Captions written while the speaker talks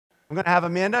I'm going to have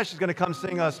Amanda. She's going to come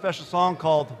sing a special song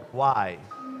called Why.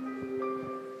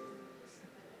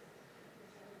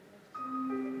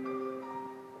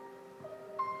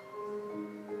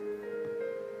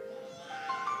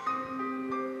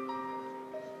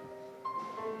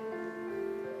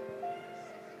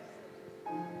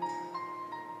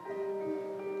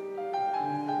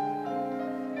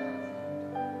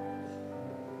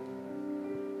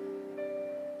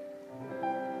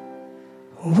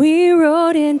 We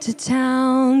rode into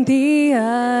town the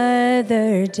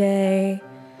other day,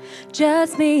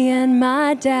 just me and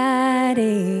my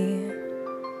daddy.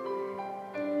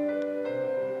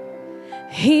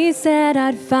 He said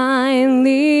I'd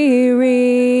finally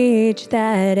reached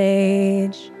that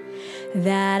age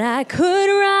that I could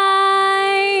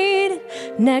ride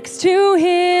next to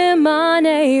him on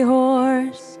a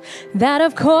horse that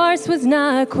of course was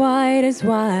not quite as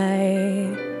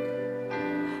wide.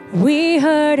 We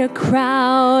heard a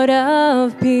crowd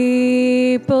of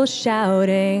people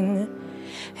shouting,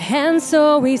 and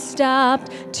so we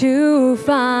stopped to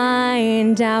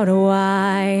find out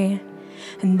why.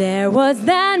 And there was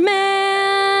that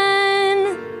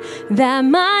man that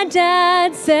my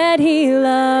dad said he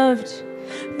loved,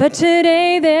 but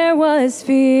today there was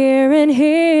fear in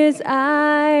his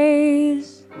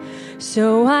eyes.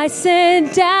 So I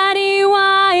said, Daddy,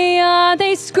 why are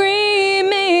they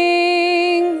screaming?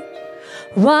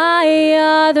 Why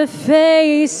are the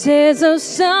faces of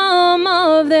some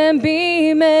of them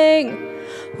beaming?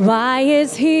 Why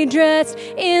is he dressed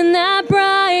in that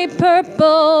bright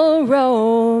purple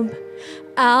robe?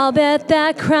 I'll bet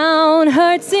that crown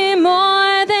hurts him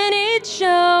more than it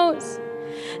shows.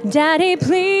 Daddy,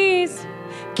 please,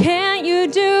 can't you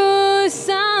do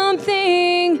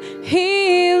something?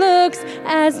 He looks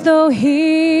as though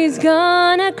he's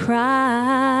gonna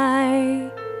cry.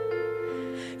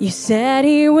 You said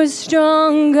he was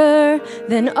stronger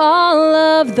than all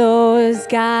of those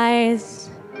guys.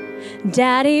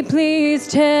 Daddy, please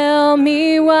tell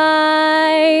me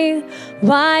why.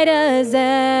 Why does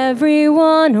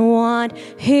everyone want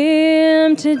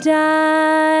him to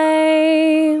die?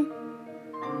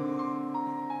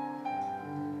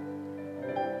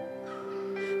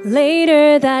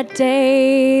 Later that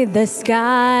day, the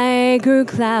sky grew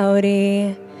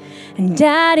cloudy, and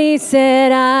Daddy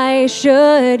said I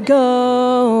should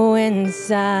go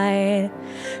inside.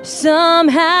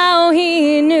 Somehow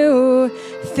he knew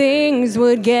things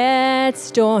would get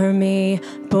stormy.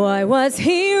 Boy, was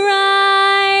he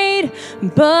right.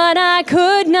 But I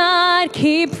could not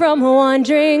keep from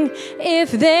wondering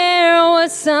if there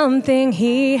was something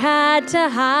he had to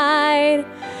hide.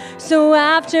 So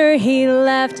after he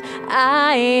left,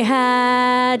 I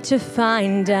had to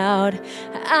find out.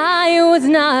 I was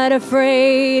not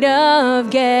afraid of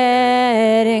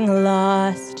getting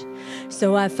lost.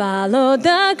 So I followed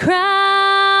the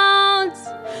crowds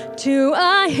to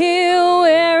a hill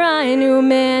where I knew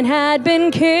men had been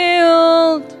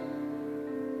killed.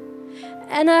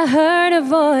 And I heard a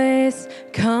voice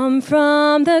come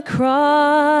from the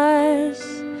cross.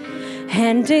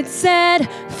 And it said,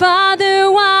 Father,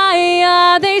 why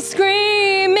are they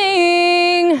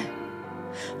screaming?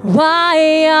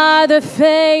 Why are the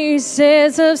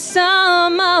faces of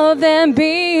some of them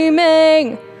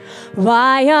beaming?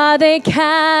 Why are they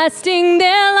casting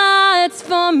their lots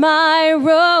for my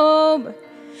robe?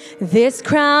 This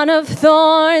crown of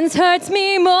thorns hurts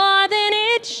me more than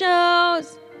it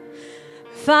shows.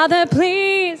 Father,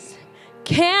 please,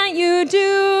 can't you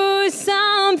do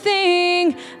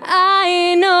something?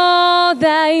 I know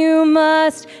that you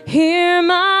must hear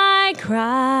my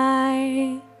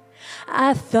cry.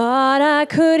 I thought I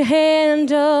could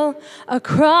handle a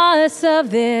cross of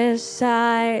this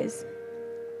size.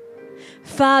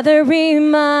 Father,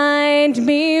 remind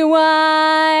me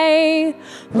why.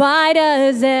 Why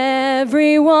does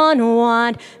everyone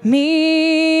want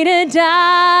me to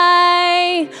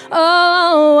die?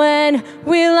 Oh, when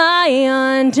will I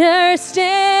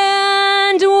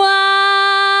understand why?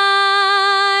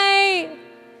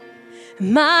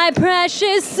 My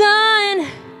precious son,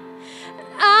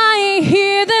 I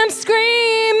hear them screaming.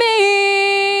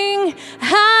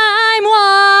 I'm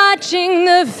watching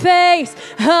the face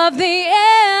of the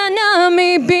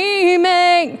enemy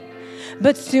beaming.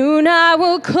 But soon I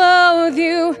will clothe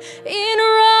you in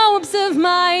robes of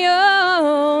my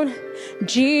own.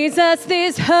 Jesus,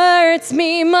 this hurts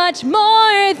me much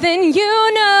more than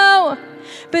you know.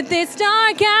 But this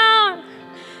dark hour,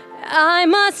 I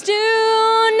must do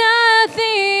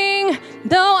nothing,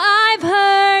 though I've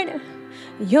heard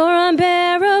your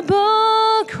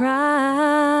unbearable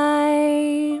cry.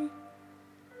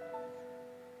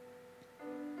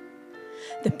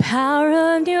 The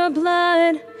power of your your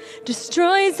blood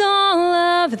destroys all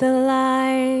of the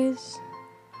lies.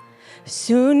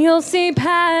 Soon you'll see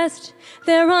past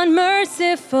their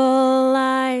unmerciful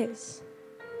lies.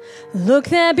 Look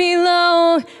there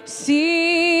below,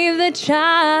 see the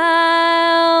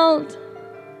child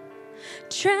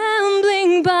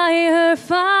trembling by her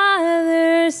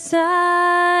father's side.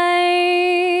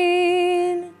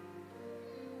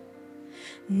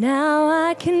 Now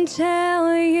I can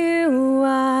tell you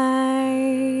why.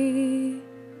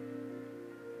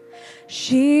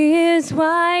 She is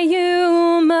why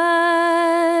you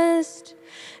must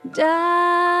die.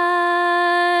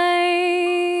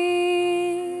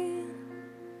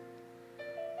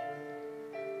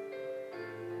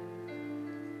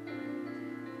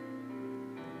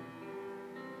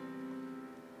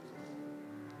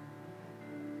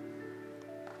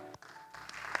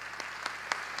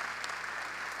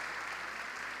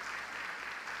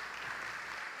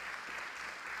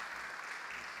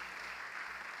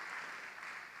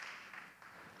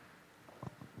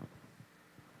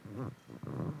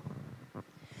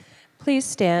 Please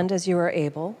stand as you are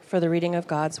able for the reading of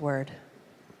God's Word.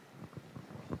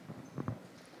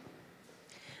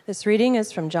 This reading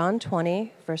is from John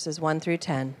 20, verses 1 through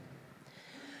 10.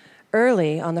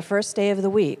 Early on the first day of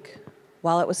the week,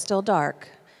 while it was still dark,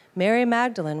 Mary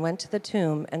Magdalene went to the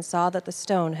tomb and saw that the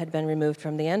stone had been removed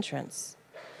from the entrance.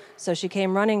 So she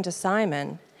came running to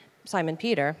Simon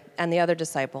Peter, and the other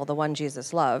disciple, the one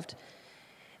Jesus loved,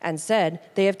 and said,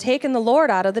 "They have taken the Lord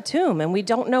out of the tomb, and we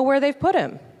don't know where they've put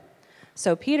him."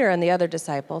 So Peter and the other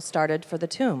disciple started for the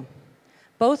tomb.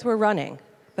 Both were running,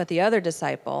 but the other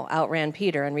disciple outran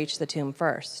Peter and reached the tomb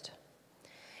first.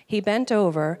 He bent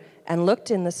over and looked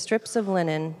in the strips of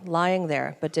linen lying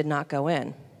there, but did not go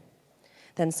in.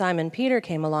 Then Simon Peter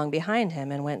came along behind him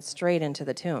and went straight into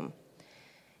the tomb.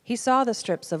 He saw the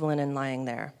strips of linen lying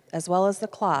there, as well as the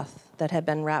cloth that had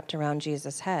been wrapped around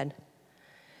Jesus' head.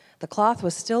 The cloth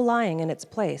was still lying in its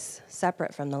place,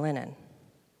 separate from the linen.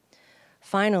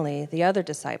 Finally, the other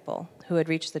disciple, who had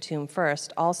reached the tomb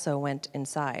first, also went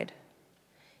inside.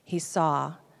 He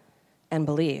saw and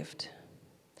believed.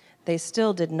 They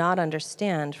still did not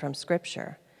understand from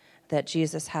Scripture that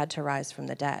Jesus had to rise from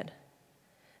the dead.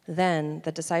 Then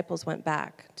the disciples went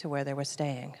back to where they were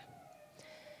staying.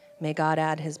 May God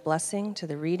add his blessing to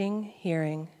the reading,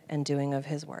 hearing, and doing of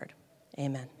his word.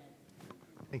 Amen.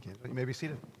 Thank you. You may be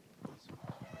seated.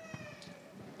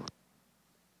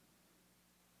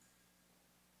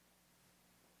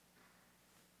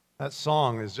 That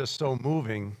song is just so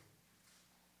moving,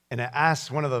 and it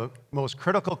asks one of the most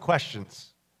critical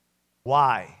questions: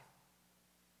 why?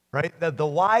 Right? The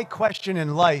why question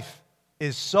in life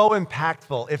is so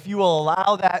impactful if you will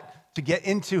allow that to get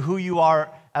into who you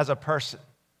are as a person.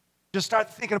 Just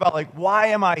start thinking about, like, why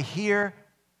am I here?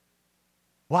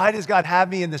 Why does God have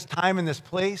me in this time, in this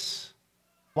place?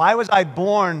 Why was I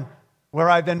born where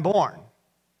I've been born?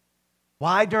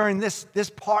 Why during this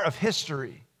part of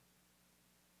history?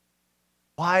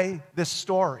 Why this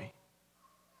story?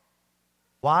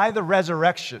 Why the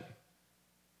resurrection?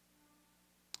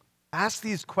 Ask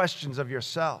these questions of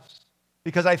yourselves,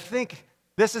 because I think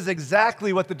this is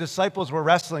exactly what the disciples were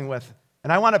wrestling with.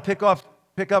 And I want to pick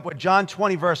up with John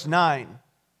 20, verse 9.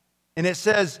 And it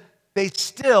says, they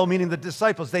still, meaning the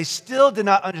disciples, they still did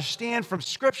not understand from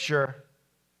Scripture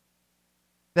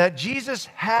that Jesus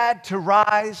had to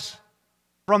rise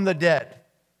from the dead.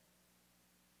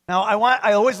 Now,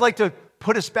 I always like to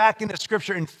put us back into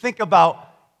Scripture and think about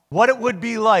what it would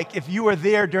be like if you were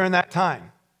there during that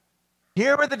time.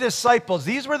 Here were the disciples.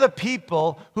 These were the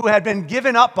people who had been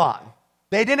given up on.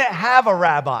 They didn't have a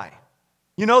rabbi.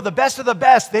 You know, the best of the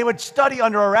best, they would study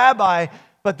under a rabbi,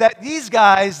 but these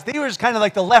guys, they were just kind of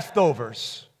like the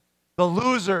leftovers, the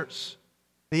losers,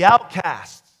 the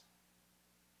outcasts.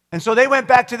 And so they went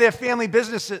back to their family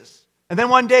businesses. And then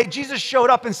one day, Jesus showed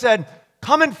up and said,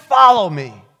 "Come and follow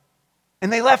me."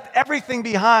 And they left everything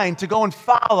behind to go and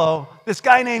follow this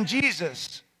guy named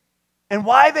Jesus. And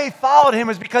why they followed him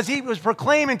was because he was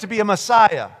proclaiming to be a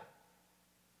Messiah.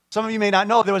 Some of you may not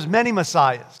know there was many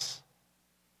Messiahs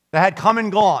that had come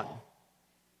and gone.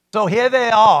 So here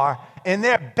they are, and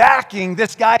they're backing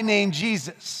this guy named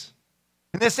Jesus.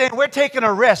 And they're saying, we're taking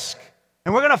a risk,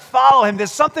 and we're going to follow him.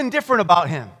 There's something different about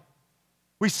him.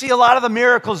 We see a lot of the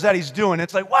miracles that he's doing.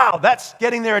 It's like, wow, that's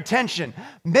getting their attention.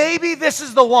 Maybe this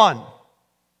is the one.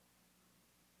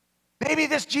 Maybe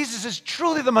this Jesus is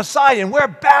truly the Messiah, and we're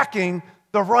backing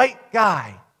the right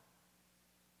guy.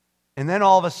 And then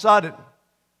all of a sudden,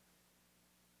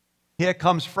 here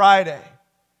comes Friday,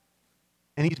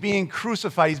 and he's being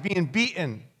crucified, he's being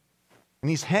beaten, and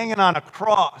he's hanging on a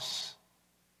cross.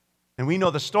 And we know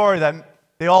the story that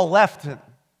They all left him.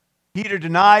 Peter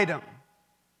denied him.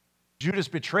 Judas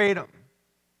betrayed him.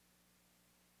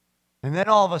 And then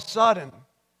all of a sudden,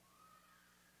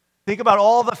 think about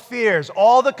all the fears,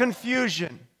 all the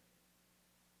confusion,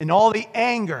 and all the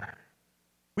anger.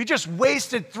 We just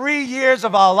wasted 3 years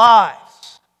of our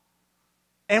lives.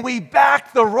 And we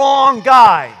backed the wrong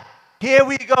guy. Here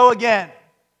we go again.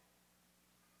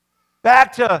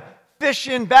 Back to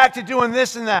fishing, back to doing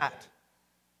this and that.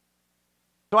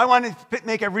 So I want to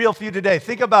make it real for you today.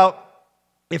 Think about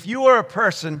if you were a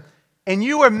person and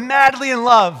you were madly in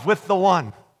love with the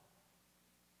one.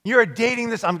 You're dating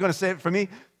this, I'm going to say it for me.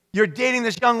 You're dating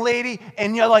this young lady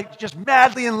and you're like just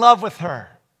madly in love with her.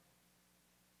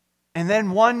 And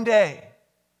then one day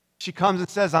she comes and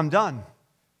says, I'm done.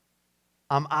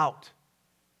 I'm out.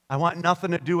 I want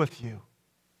nothing to do with you.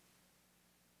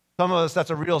 Some of us, that's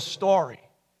a real story.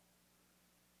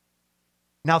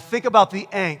 Now think about the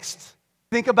angst.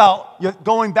 Think about you're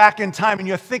going back in time and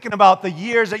you're thinking about the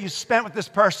years that you spent with this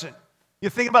person. You're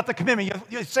thinking about the commitment.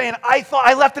 You're saying, I thought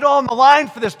I left it all on the line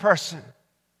for this person.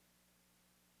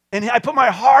 And I put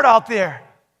my heart out there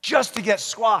just to get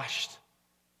squashed.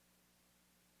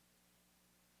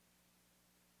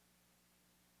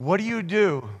 What do you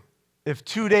do if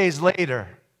 2 days later,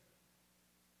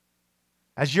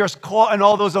 as you're caught in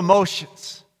all those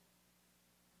emotions,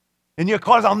 and you're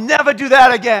caught, I'll never do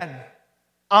that again.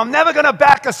 I'm never going to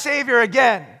back a Savior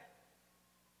again.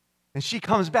 And she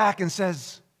comes back and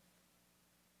says,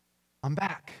 I'm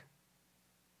back.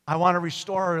 I want to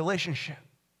restore our relationship.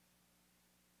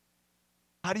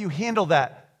 How do you handle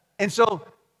that? And so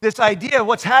this idea of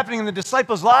what's happening in the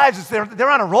disciples' lives is they're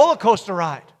on a roller coaster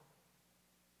ride.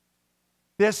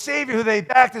 Their Savior who they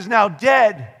backed is now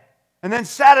dead. And then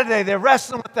Saturday, they're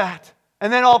wrestling with that.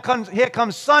 And then here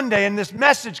comes Sunday, and this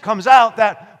message comes out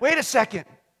that, wait a second,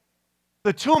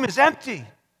 the tomb is empty.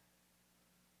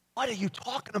 What are you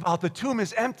talking about? The tomb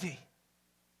is empty.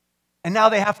 And now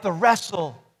they have to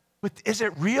wrestle with, is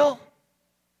it real?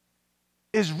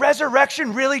 Is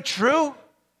resurrection really true?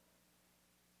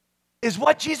 Is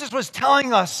what Jesus was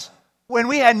telling us when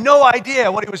we had no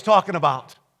idea what he was talking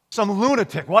about? Some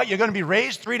lunatic. What, you're going to be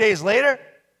raised 3 days later?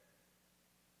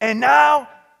 And now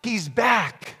he's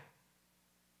back.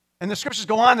 And the scriptures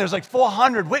go on. There's like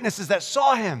 400 witnesses that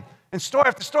saw him. And story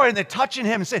after story. And they're touching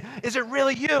him and saying, is it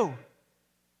really you?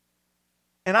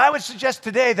 And I would suggest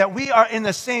today that we are in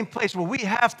the same place where we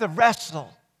have to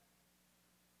wrestle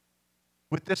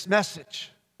with this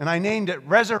message. And I named it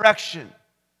Resurrection.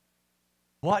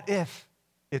 What if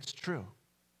it's true?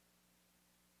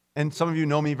 And some of you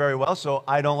know me very well, so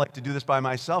I don't like to do this by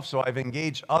myself, so I've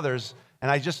engaged others.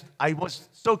 And I was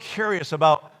so curious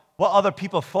about what other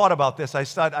people thought about this. I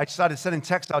started sending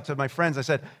texts out to my friends. I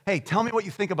said, hey, tell me what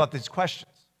you think about these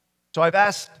questions. So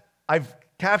I've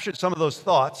captured some of those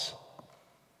thoughts.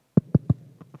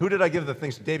 Who did I give the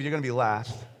things to? David, you're going to be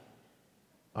last.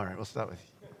 All right, we'll start with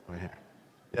you over here.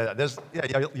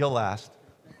 Yeah, you'll last.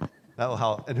 That will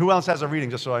help. And who else has a reading,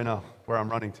 just so I know where I'm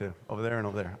running to? Over there and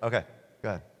over there. Okay, go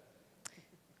ahead.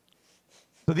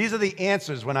 So these are the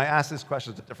answers when I ask these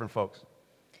questions to different folks.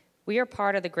 We are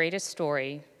part of the greatest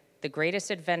story, the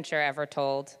greatest adventure ever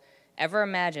told, ever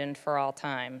imagined for all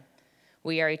time.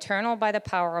 We are eternal by the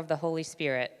power of the Holy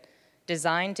Spirit,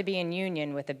 designed to be in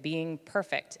union with a being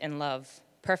perfect in love,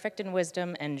 perfect in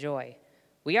wisdom and joy.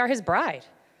 We are his bride.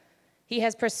 He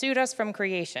has pursued us from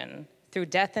creation, through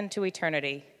death into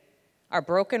eternity. Our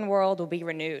broken world will be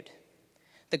renewed.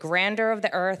 The grandeur of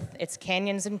the earth, its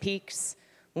canyons and peaks,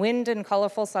 wind and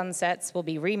colorful sunsets will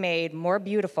be remade more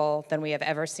beautiful than we have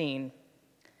ever seen.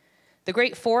 The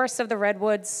great forests of the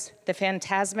redwoods, the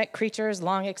phantasmic creatures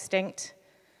long extinct,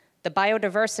 the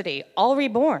biodiversity, all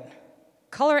reborn.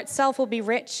 Color itself will be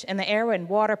rich and the air and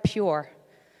water pure.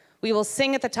 We will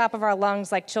sing at the top of our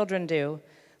lungs like children do,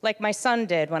 like my son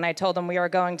did when I told him we were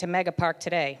going to Mega Park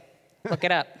today. Look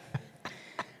it up.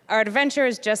 Our adventure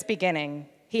is just beginning.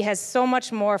 He has so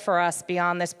much more for us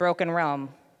beyond this broken realm.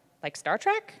 Like Star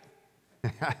Trek?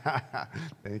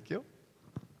 Thank you.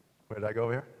 Where did I go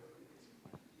over here?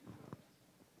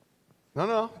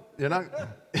 No, you're not.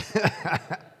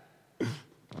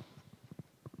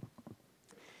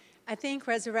 I think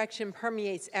resurrection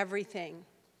permeates everything,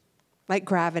 like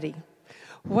gravity.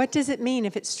 What does it mean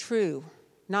if it's true,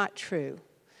 not true?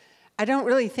 I don't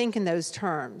really think in those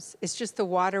terms. It's just the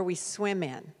water we swim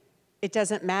in. It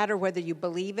doesn't matter whether you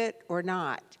believe it or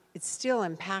not. It still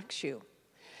impacts you.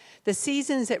 The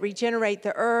seasons that regenerate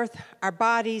the earth, our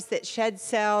bodies that shed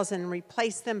cells and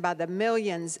replace them by the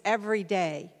millions every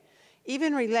day,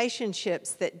 even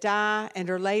relationships that die and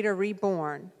are later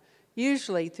reborn,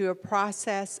 usually through a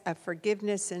process of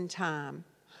forgiveness and time.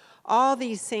 All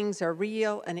these things are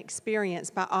real and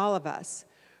experienced by all of us,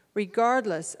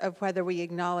 regardless of whether we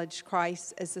acknowledge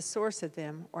Christ as the source of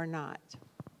them or not.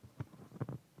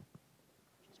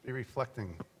 Just be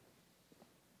reflecting.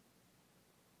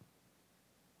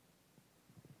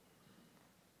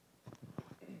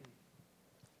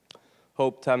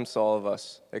 Hope tempts all of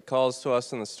us. It calls to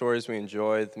us in the stories we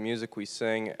enjoy, the music we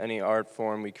sing, any art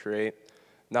form we create.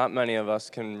 Not many of us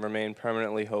can remain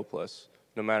permanently hopeless.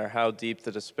 No matter how deep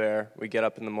the despair, we get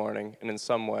up in the morning, and in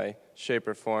some way, shape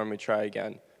or form, we try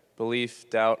again. Belief,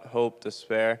 doubt, hope,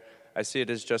 despair, I see it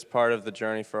as just part of the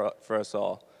journey for us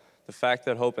all. The fact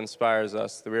that hope inspires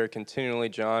us, that we are continually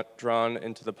drawn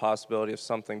into the possibility of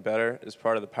something better, is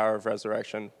part of the power of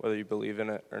resurrection, whether you believe in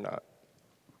it or not.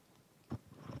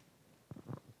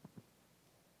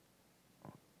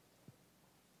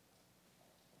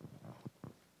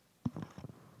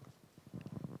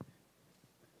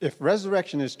 If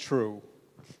resurrection is true,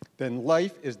 then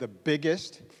life is the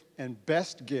biggest and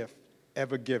best gift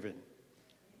ever given.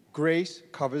 Grace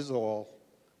covers all,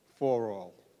 for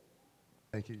all.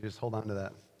 Thank you. Just hold on to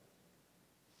that.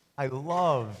 I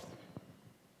love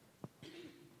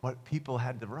what people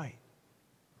had to write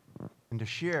and to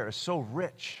share is so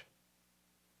rich.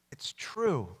 It's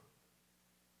true.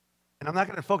 And I'm not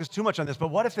going to focus too much on this, but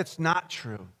what if it's not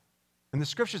true? And the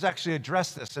scriptures actually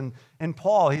address this. And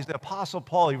Paul, he's the Apostle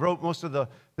Paul. He wrote most of the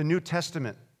New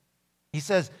Testament. He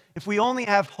says, if we only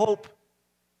have hope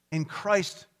in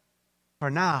Christ for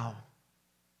now,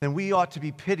 then we ought to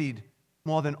be pitied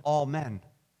more than all men. And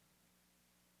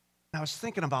I was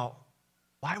thinking about,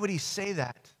 why would he say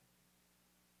that?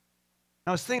 And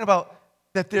I was thinking about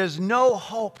that there's no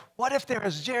hope. What if there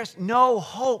is just no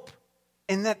hope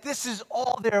and that this is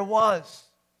all there was?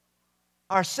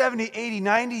 Our 70, 80,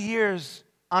 90 years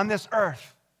on this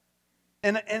earth.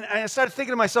 And I started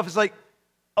thinking to myself, it's like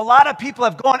a lot of people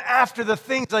have gone after the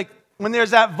things like when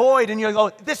there's that void and you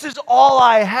go, this is all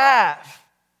I have.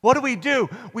 What do?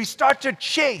 We start to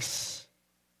chase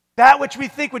that which we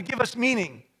think would give us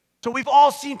meaning. So we've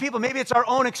all seen people, maybe it's our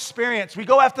own experience. We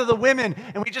go after the women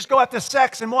and we just go after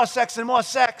sex and more sex and more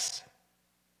sex.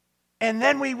 And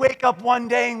then we wake up one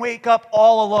day and wake up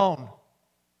all alone.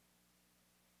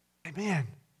 Hey, man,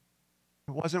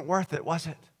 it wasn't worth it, was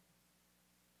it?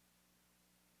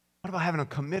 What about having a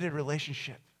committed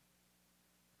relationship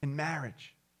in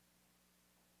marriage?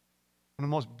 One of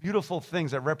the most beautiful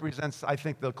things that represents, I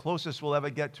think, the closest we'll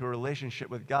ever get to a relationship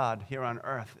with God here on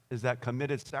earth is that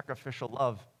committed, sacrificial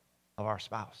love of our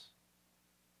spouse.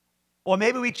 Or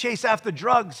maybe we chase after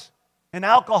drugs and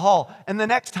alcohol and the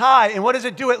next high. And what does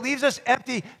it do? It leaves us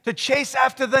empty to chase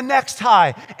after the next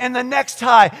high and the next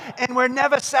high. And we're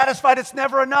never satisfied. It's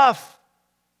never enough.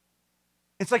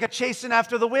 It's like a chasing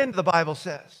after the wind, the Bible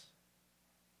says.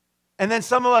 And then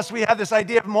some of us, we have this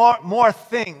idea of more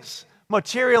things.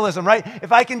 Materialism, right?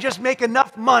 If I can just make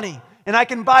enough money and I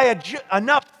can buy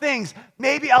enough things,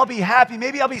 maybe I'll be happy.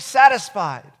 Maybe I'll be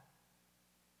satisfied.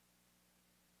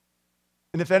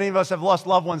 And if any of us have lost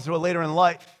loved ones who are later in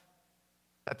life,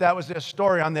 that was their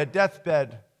story on their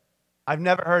deathbed, I've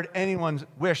never heard anyone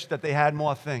wish that they had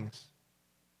more things.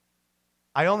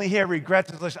 I only hear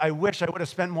regrets. I wish I would have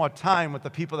spent more time with the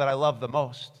people that I love the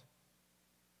most.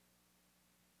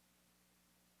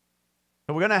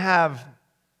 So we're going to have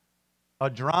a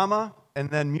drama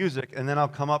and then music, and then I'll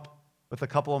come up with a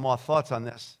couple of more thoughts on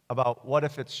this about what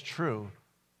if it's true,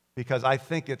 because I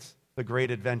think it's the great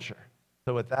adventure.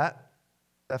 So with that,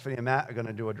 Stephanie and Matt are going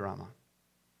to do a drama.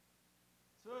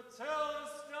 So tell the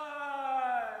story.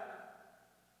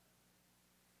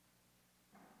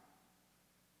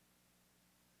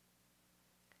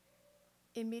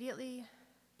 Immediately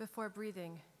before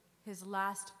breathing his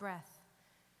last breath,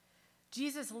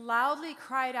 Jesus loudly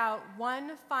cried out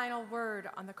one final word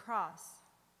on the cross,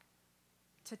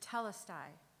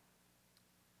 tetelestai.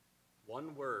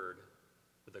 One word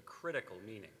with a critical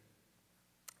meaning.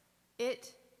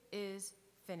 It is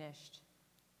finished.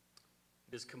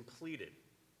 It is completed,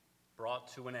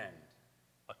 brought to an end,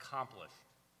 accomplished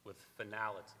with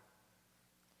finality.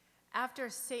 After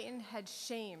Satan had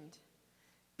shamed,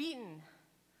 beaten,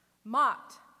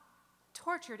 mocked,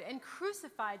 tortured, and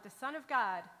crucified the Son of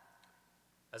God,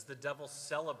 as the devil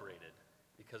celebrated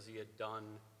because he had done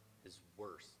his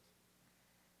worst,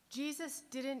 Jesus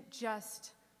didn't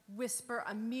just whisper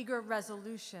a meager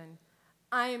resolution,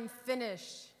 I am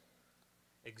finished.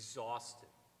 Exhausted,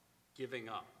 giving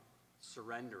up,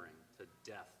 surrendering to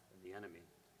death and the enemy.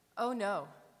 Oh no,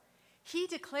 he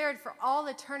declared for all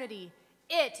eternity,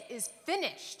 it is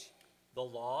finished. The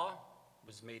law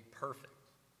was made perfect.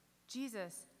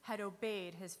 Jesus had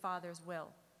obeyed his Father's will.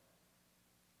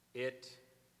 It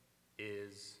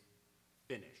is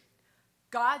finished.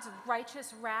 God's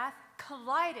righteous wrath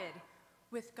collided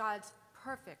with God's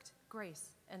perfect grace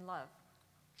and love.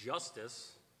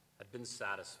 Justice had been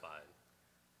satisfied.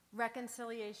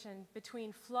 Reconciliation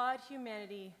between flawed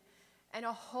humanity and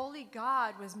a holy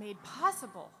God was made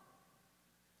possible.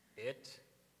 It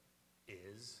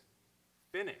is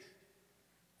finished.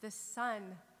 The Son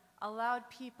allowed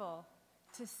people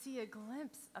to see a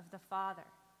glimpse of the Father.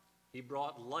 He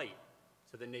brought light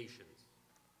to the nations.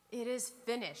 It is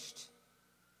finished.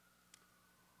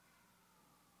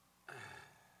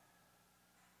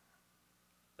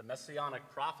 The messianic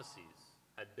prophecies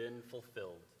had been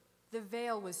fulfilled. The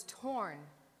veil was torn.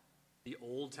 The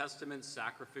Old Testament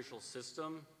sacrificial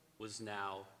system was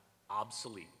now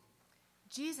obsolete.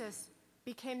 Jesus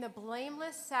became the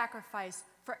blameless sacrifice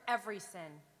for every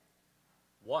sin.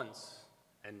 Once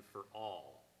and for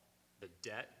all, the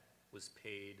debt was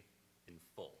paid in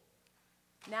full.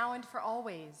 Now and for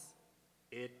always.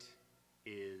 It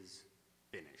is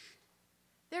finished.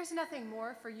 There's nothing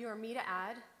more for you or me to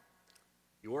add.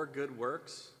 Your good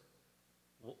works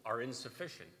are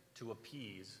insufficient to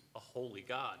appease a holy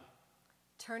God.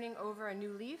 Turning over a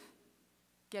new leaf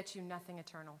gets you nothing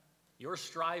eternal. Your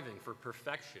striving for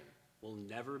perfection will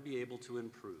never be able to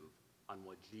improve on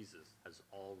what Jesus has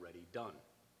already done.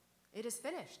 It is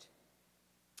finished.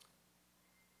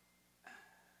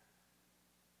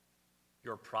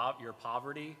 Your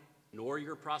poverty nor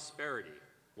your prosperity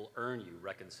will earn you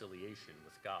reconciliation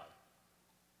with God.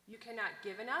 You cannot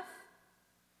give enough,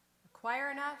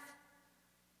 acquire enough,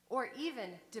 or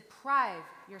even deprive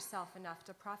yourself enough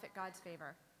to profit God's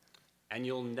favor. And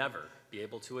you'll never be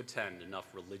able to attend enough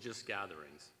religious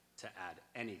gatherings to add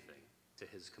anything to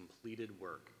his completed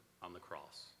work on the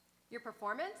cross. Your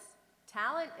performance,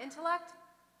 talent, intellect,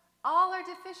 all are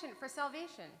deficient for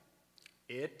salvation.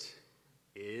 It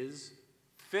is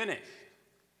finished.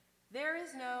 There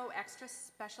is no extra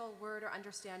special word or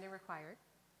understanding required.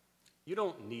 You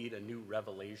don't need a new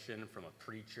revelation from a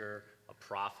preacher, a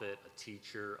prophet, a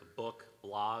teacher, a book,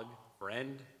 blog,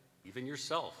 friend, even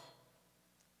yourself.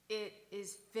 It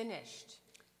is finished.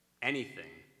 Anything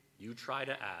you try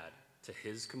to add to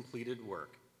his completed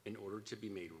work in order to be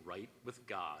made right with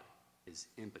God is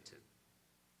impotent.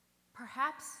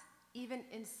 Perhaps even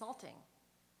insulting.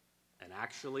 And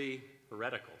actually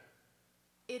heretical.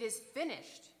 It is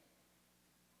finished.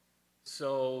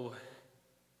 So,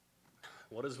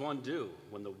 what does one do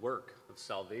when the work of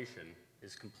salvation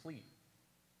is complete?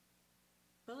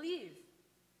 Believe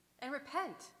and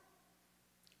repent.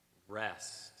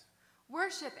 Rest.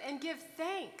 Worship and give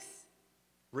thanks.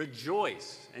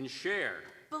 Rejoice and share.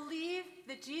 Believe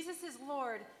that Jesus is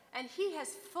Lord and he has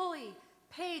fully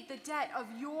paid the debt of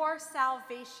your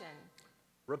salvation.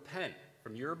 Repent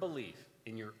from your belief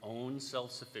in your own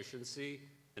self-sufficiency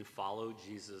and follow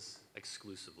Jesus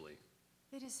exclusively.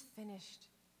 It is finished.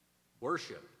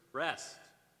 Worship, rest.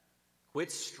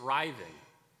 Quit striving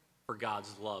for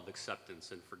God's love,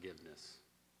 acceptance, and forgiveness.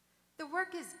 The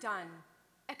work is done.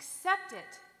 Accept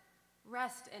it.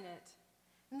 Rest in it.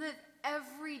 And live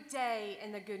every day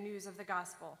in the good news of the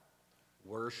gospel.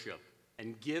 Worship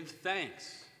and give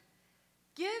thanks.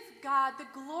 Give God the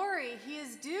glory he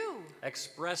is due.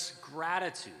 Express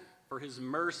gratitude for his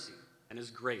mercy and his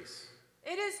grace.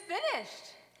 It is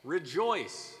finished.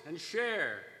 Rejoice and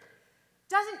share.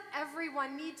 Doesn't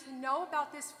everyone need to know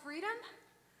about this freedom?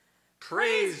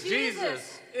 Praise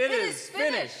Jesus. It is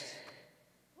finished.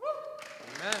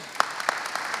 Amen.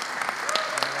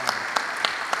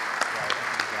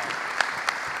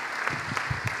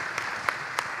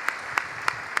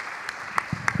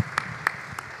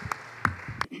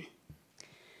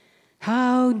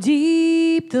 How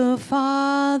deep the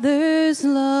Father's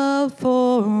love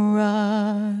for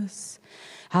us,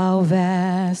 how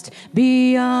vast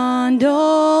beyond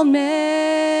all measure,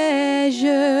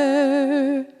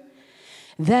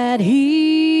 that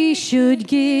he should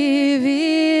give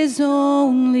his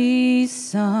only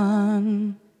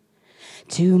Son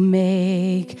to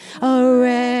make a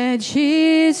wretch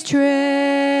his treasure.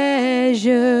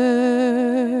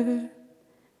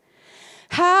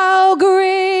 How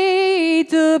great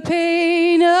the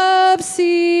pain of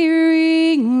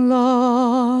searing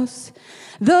loss,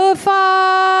 the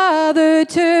Father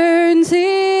turns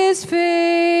his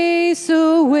face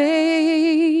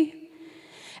away,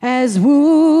 as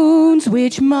wounds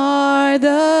which mar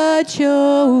the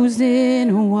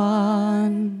chosen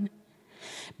one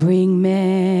bring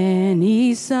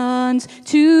many sons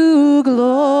to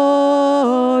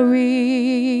glory.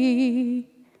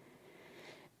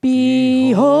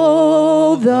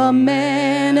 Behold the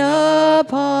man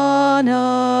upon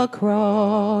a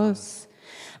cross,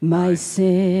 my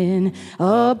sin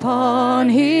upon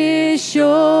his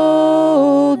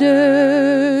shoulders.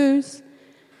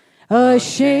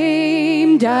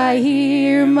 Ashamed, I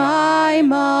hear my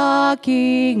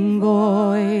mocking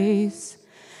voice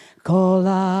call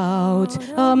out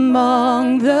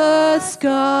among the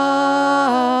scoffers.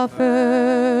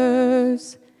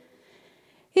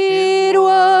 It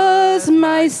was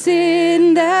my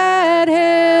sin that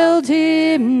held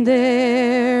him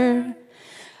there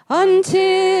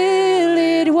until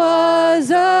it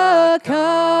was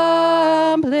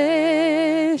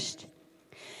accomplished.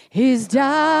 His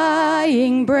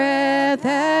dying breath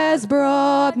has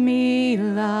brought me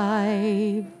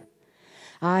life.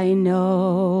 I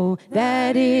know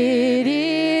that it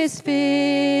is finished.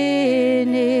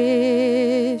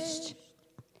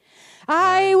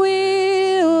 I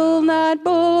will not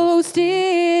boast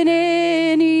in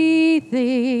anything.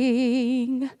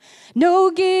 No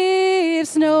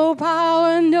gifts, no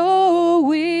power, no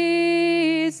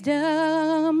wisdom.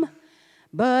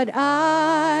 But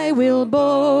I will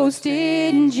boast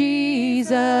in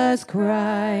Jesus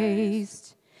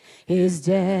Christ, his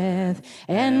death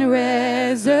and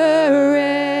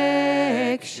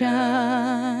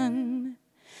resurrection.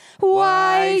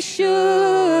 Why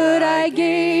should I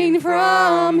gain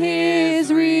from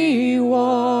his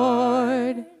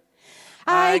reward?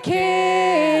 I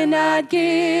cannot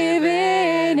give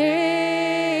an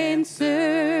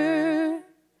answer,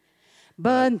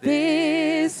 but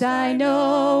this I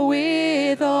know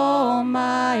with all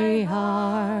my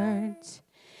heart.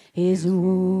 His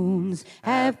wounds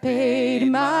have paid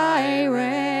my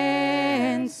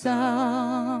ransom.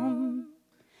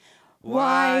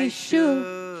 Why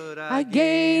should I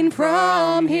gain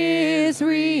from his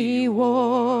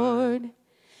reward?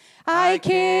 I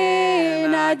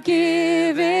cannot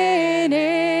give an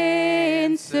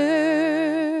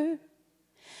answer,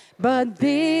 but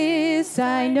this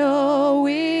I know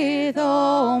with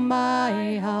all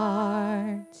my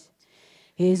heart.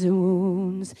 His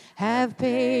wounds have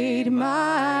paid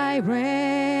my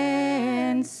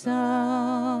ransom.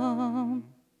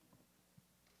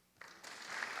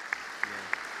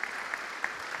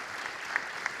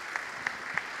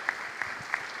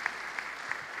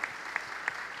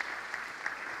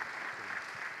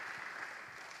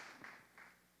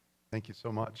 Thank you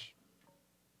so much.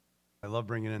 I love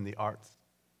bringing in the arts.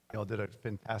 You all did a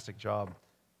fantastic job.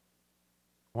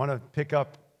 I want to pick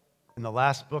up in the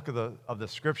last book of the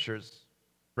scriptures,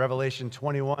 Revelation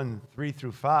 21, 3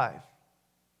 through 5.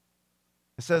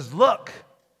 It says, "Look,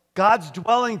 God's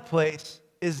dwelling place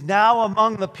is now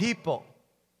among the people,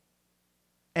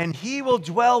 and he will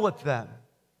dwell with them.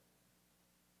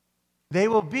 They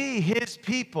will be his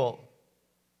people,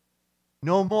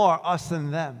 no more us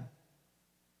and them.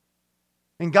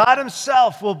 And God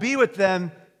himself will be with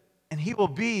them, and he will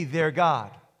be their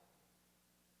God."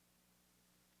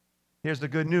 Here's the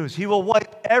good news. He will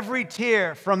wipe every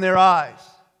tear from their eyes.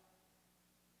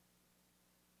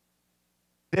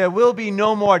 There will be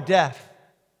no more death.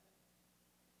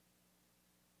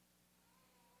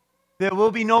 There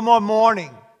will be no more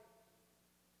mourning.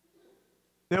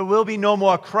 There will be no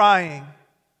more crying.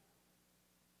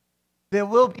 There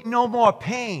will be no more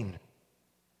pain.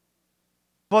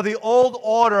 For the old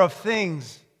order of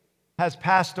things has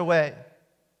passed away.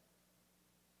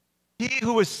 He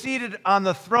who was seated on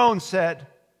the throne said,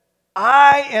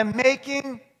 "I am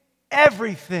making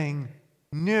everything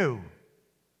new."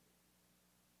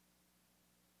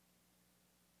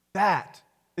 That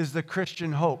is the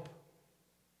Christian hope.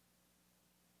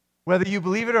 Whether you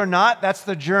believe it or not, that's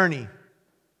the journey.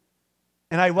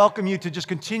 And I welcome you to just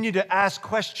continue to ask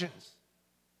questions.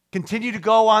 Continue to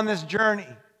go on this journey.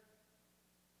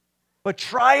 But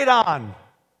try it on.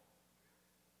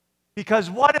 Because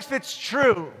what if it's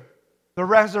true, the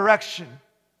resurrection?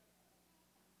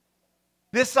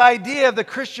 This idea of the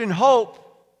Christian hope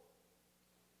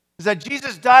is that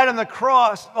Jesus died on the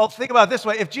cross. Well, think about it this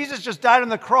way. If Jesus just died on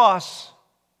the cross,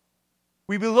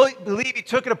 we believe he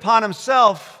took it upon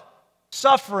himself,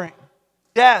 suffering,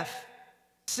 death,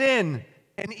 sin,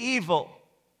 and evil.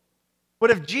 But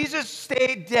if Jesus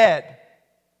stayed dead,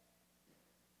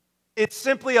 it's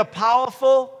simply a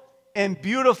powerful and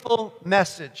beautiful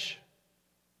message.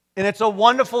 And it's a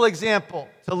wonderful example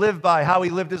to live by, how he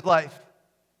lived his life.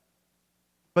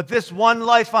 But this one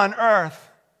life on earth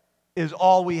is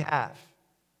all we have.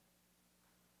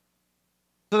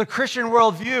 So the Christian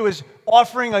worldview is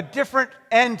offering a different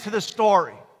end to the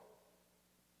story,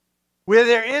 where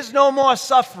there is no more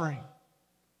suffering.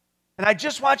 And I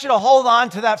just want you to hold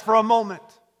on to that for a moment.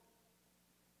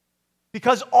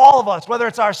 Because all of us, whether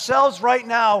it's ourselves right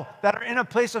now that are in a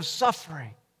place of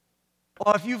suffering,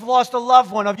 or if you've lost a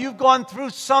loved one, or if you've gone through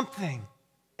something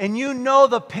and you know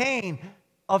the pain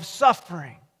of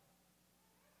suffering,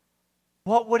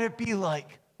 what would it be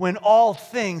like when all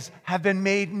things have been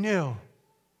made new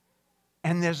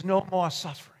and there's no more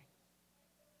suffering?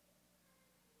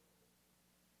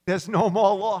 There's no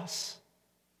more loss.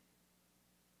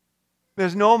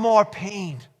 There's no more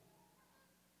pain.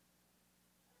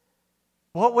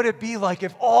 What would it be like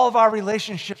if all of our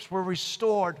relationships were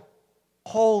restored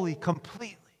wholly,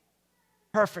 completely,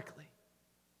 perfectly?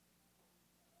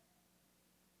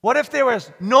 What if there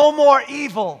was no more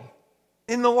evil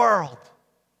in the world?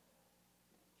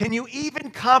 Can you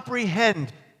even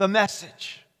comprehend the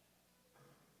message?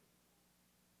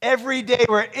 Every day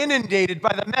we're inundated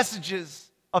by the messages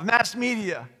of mass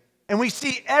media, and we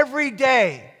see every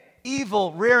day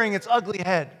evil rearing its ugly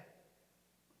head.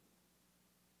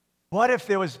 What if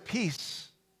there was peace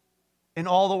in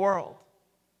all the world?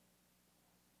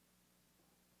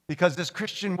 Because this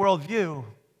Christian worldview,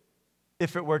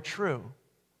 if it were true,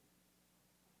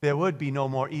 there would be no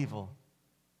more evil.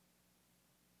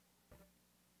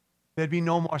 There'd be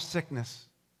no more sickness.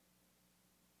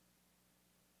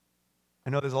 I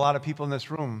know there's a lot of people in this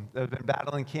room that have been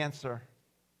battling cancer,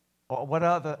 or what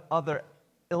other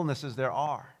illnesses there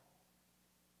are.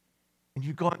 And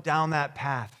you're going down that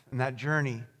path and that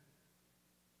journey,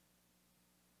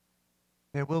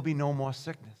 there will be no more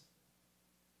sickness.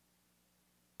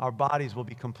 Our bodies will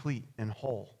be complete and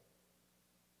whole.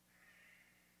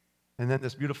 And then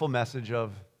this beautiful message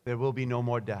of there will be no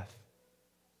more death.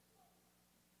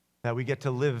 That we get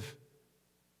to live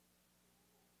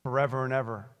forever and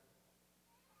ever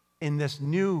in this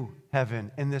new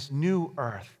heaven, in this new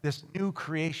earth, this new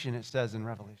creation, it says in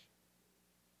Revelation.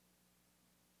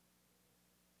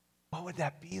 What would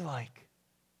that be like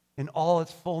in all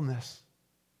its fullness?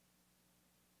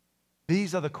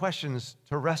 These are the questions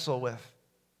to wrestle with.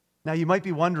 Now, you might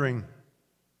be wondering,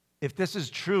 if this is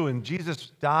true and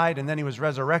Jesus died and then he was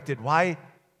resurrected, why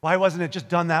wasn't it just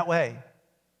done that way?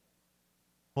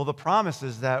 Well, the promise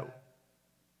is that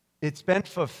it's been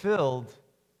fulfilled,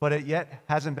 but it yet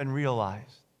hasn't been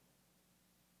realized.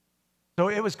 So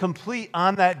it was complete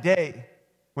on that day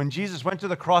when Jesus went to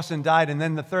the cross and died, and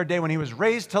then the third day when he was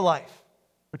raised to life,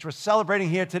 which we're celebrating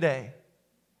here today.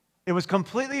 It was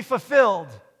completely fulfilled,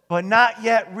 but not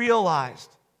yet realized,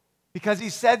 because he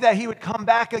said that he would come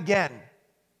back again.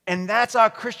 And that's our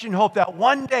Christian hope, that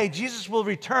one day Jesus will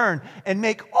return and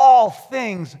make all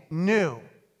things new.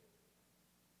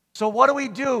 So what do we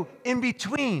do in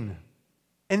between?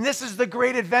 And this is the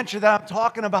great adventure that I'm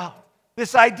talking about.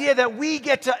 This idea that we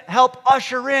get to help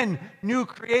usher in new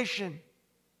creation.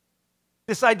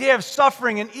 This idea of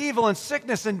suffering and evil and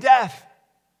sickness and death.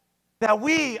 That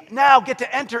we now get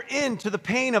to enter into the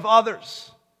pain of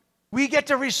others. We get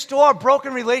to restore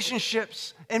broken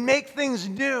relationships and make things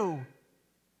new.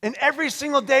 And every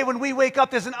single day when we wake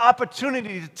up, there's an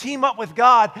opportunity to team up with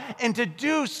God and to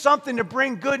do something to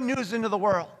bring good news into the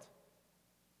world.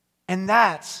 And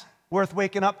that's worth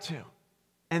waking up to.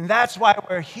 And that's why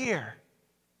we're here.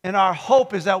 And our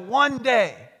hope is that one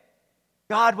day,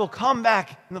 God will come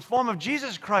back in the form of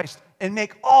Jesus Christ and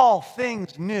make all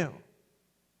things new.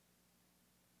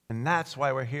 And that's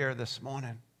why we're here this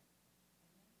morning.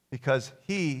 Because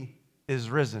he is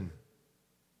risen.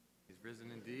 He's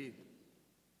risen indeed.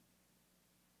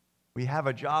 We have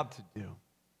a job to do.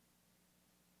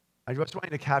 I just want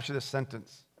you to capture this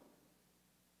sentence.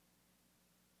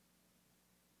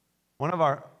 One of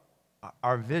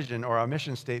our vision or our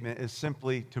mission statement is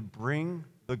simply to bring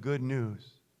the good news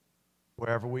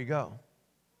wherever we go.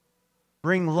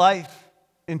 Bring life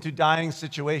into dying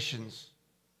situations.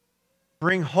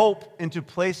 Bring hope into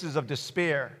places of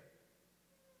despair.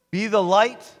 Be the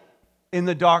light in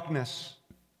the darkness.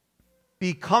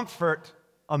 Be comfort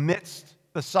amidst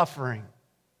the suffering.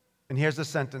 And here's the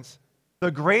sentence.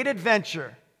 The great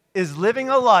adventure is living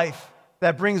a life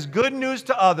that brings good news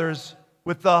to others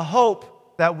with the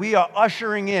hope that we are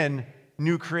ushering in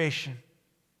new creation.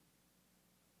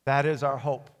 That is our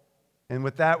hope. And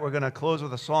with that, we're going to close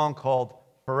with a song called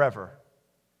Forever.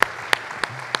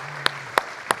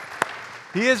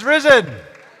 He is risen.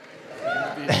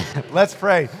 Let's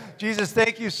pray. Jesus,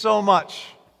 thank you so much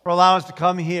for allowing us to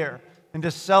come here and to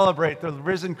celebrate the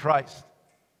risen Christ.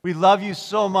 We love you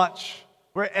so much.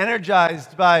 We're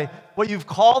energized by what you've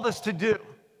called us to do,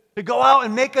 to go out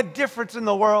and make a difference in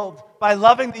the world by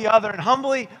loving the other and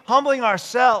humbling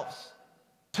ourselves,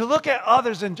 to look at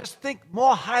others and just think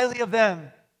more highly of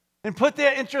them and put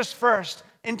their interests first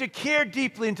and to care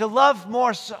deeply and to love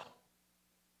more so.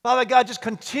 Father God, just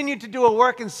continue to do a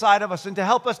work inside of us and to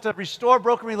help us to restore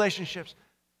broken relationships,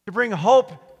 to bring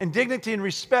hope and dignity and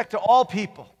respect to all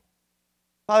people.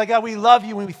 Father God, we love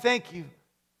you and we thank you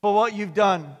for what you've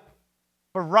done,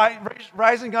 for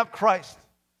rising up Christ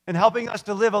and helping us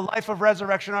to live a life of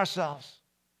resurrection ourselves,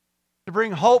 to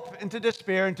bring hope into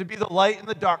despair and to be the light in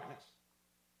the darkness.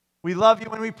 We love you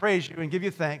and we praise you and give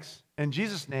you thanks. In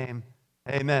Jesus' name,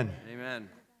 amen. Amen.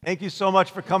 Thank you so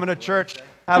much for coming to church.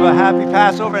 Have a happy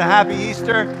Passover and a happy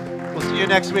Easter. We'll see you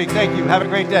next week. Thank you. Have a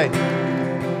great day.